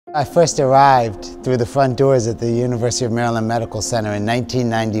I first arrived through the front doors at the University of Maryland Medical Center in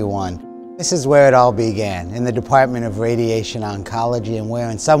 1991. This is where it all began, in the Department of Radiation Oncology, and where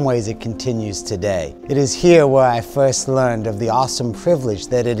in some ways it continues today. It is here where I first learned of the awesome privilege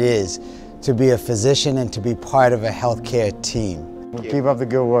that it is to be a physician and to be part of a healthcare team. Well, keep up the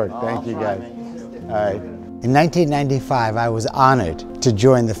good work. Thank you, guys. All right. In 1995, I was honored to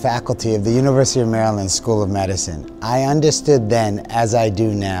join the faculty of the University of Maryland School of Medicine. I understood then, as I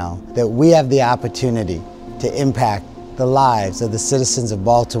do now, that we have the opportunity to impact the lives of the citizens of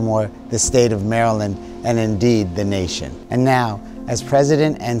Baltimore, the state of Maryland, and indeed the nation. And now, as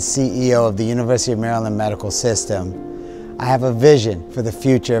President and CEO of the University of Maryland Medical System, I have a vision for the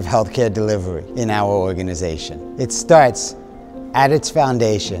future of healthcare delivery in our organization. It starts at its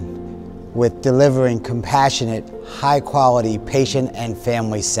foundation with delivering compassionate, high-quality, patient and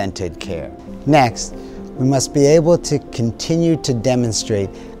family-centered care. Next, we must be able to continue to demonstrate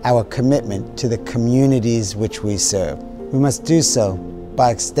our commitment to the communities which we serve. We must do so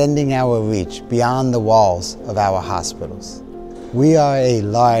by extending our reach beyond the walls of our hospitals. We are a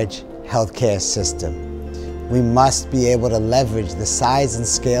large healthcare system. We must be able to leverage the size and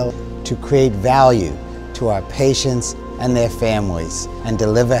scale to create value to our patients and their families and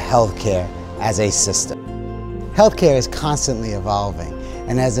deliver healthcare as a system. Healthcare is constantly evolving,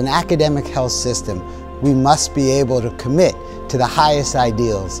 and as an academic health system, we must be able to commit to the highest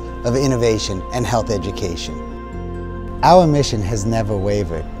ideals of innovation and health education. Our mission has never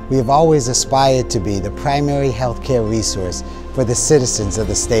wavered. We have always aspired to be the primary healthcare resource for the citizens of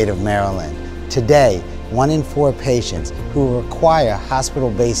the state of Maryland. Today, 1 in 4 patients who require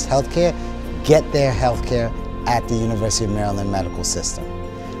hospital-based healthcare get their healthcare at the University of Maryland Medical System.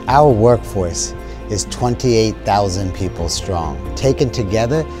 Our workforce is 28,000 people strong. Taken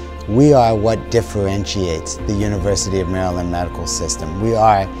together, we are what differentiates the University of Maryland Medical System. We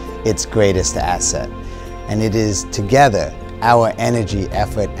are its greatest asset. And it is together, our energy,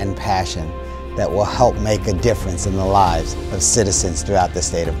 effort, and passion that will help make a difference in the lives of citizens throughout the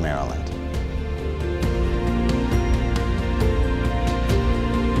state of Maryland.